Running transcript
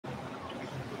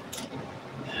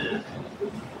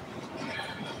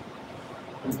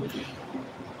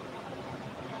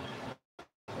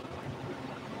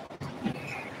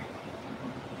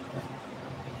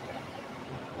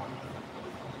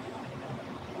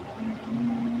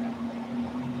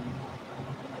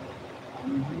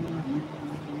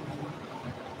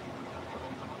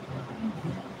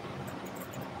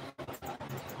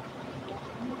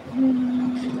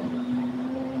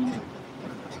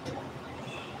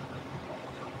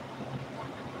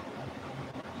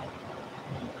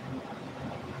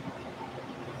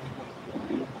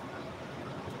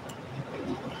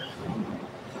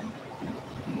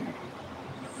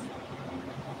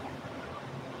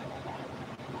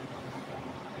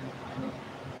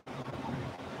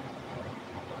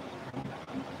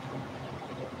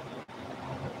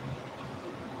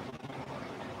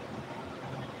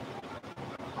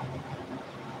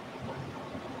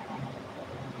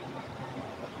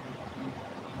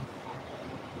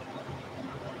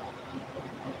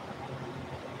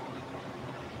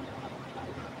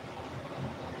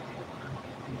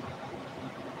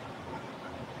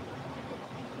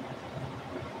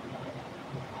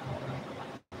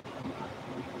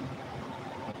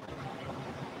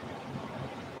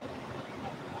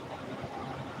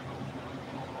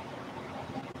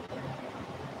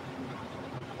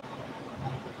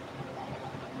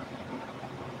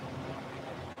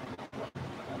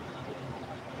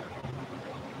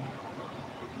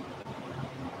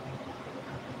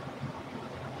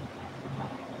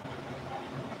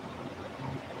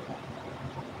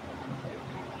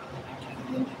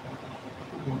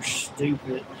You're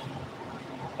stupid.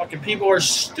 Fucking people are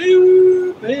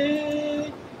stupid.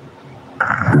 Hey,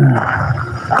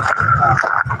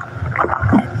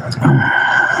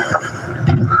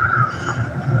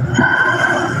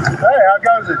 how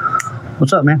goes it?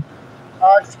 What's up, man?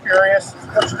 I'm just curious.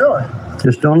 What you doing?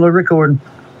 Just doing a little recording.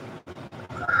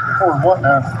 Recording what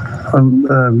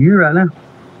now? You right now?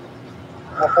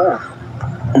 What for?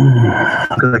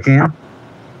 Because I can.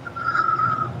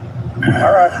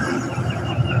 All right.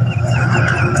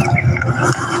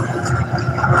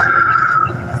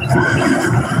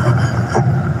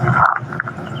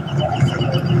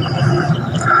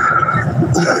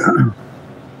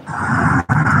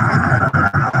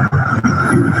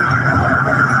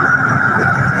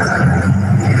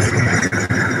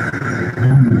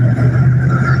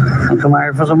 Come out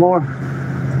here for some more.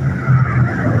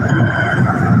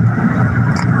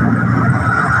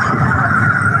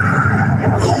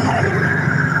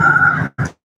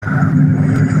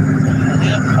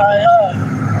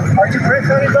 Are you with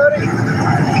anybody?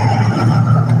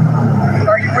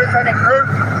 Are you with any group?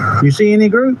 You see any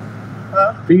group?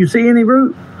 Huh? Do you see any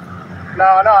group? No,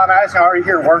 I'm asking, are you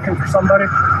here working for somebody?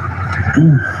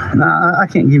 No, I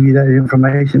can't give you that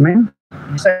information, man.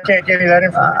 You say I can't give you that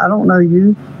information? I don't know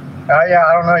you. Oh, yeah,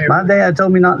 I don't know you. My dad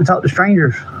told me not to talk to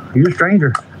strangers. You're a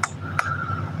stranger.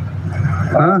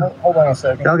 Huh? Hold on a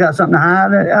second. Y'all got something to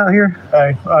hide out here?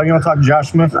 Hey, you want to talk to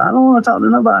Josh Smith? I don't want to talk to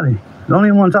nobody. Don't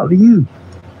even want to talk to you.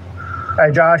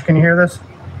 Hey, Josh, can you hear this?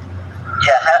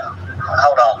 Yeah,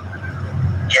 hold on.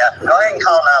 Yeah, go ahead and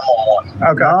call 911.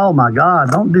 Okay. Oh, my God.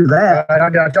 Don't do that. All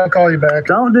right, I'll call you back.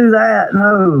 Don't do that.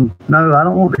 No, I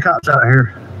don't want the cops out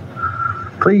here.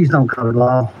 Please don't call the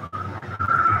law.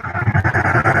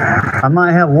 I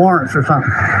might have warrants or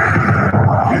something.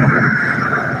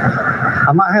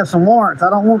 I might have some warrants. I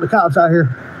don't want the cops out here.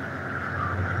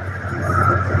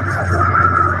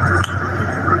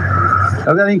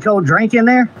 Y'all got any cold drink in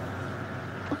there?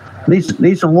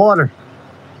 Need some water.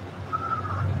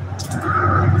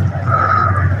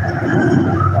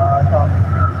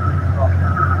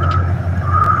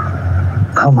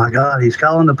 Oh my God, he's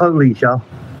calling the police, y'all.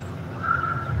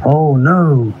 Oh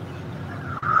no.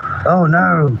 Oh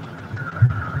no.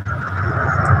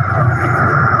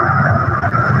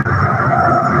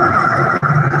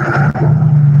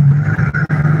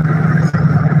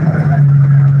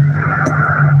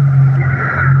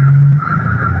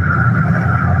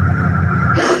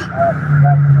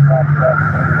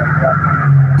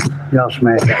 Y'all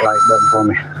smash that like button for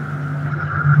me.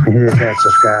 And hit that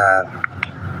subscribe.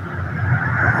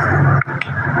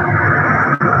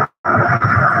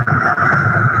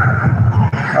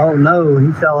 Oh no,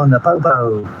 he's calling the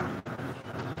popo.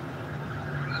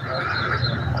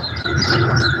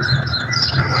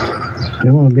 They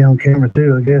want to be on camera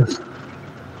too, I guess.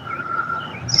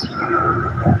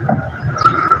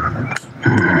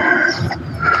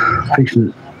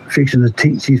 Fixing to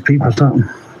teach these people something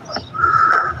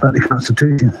about the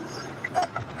Constitution.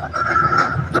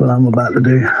 That's what I'm about to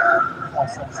do.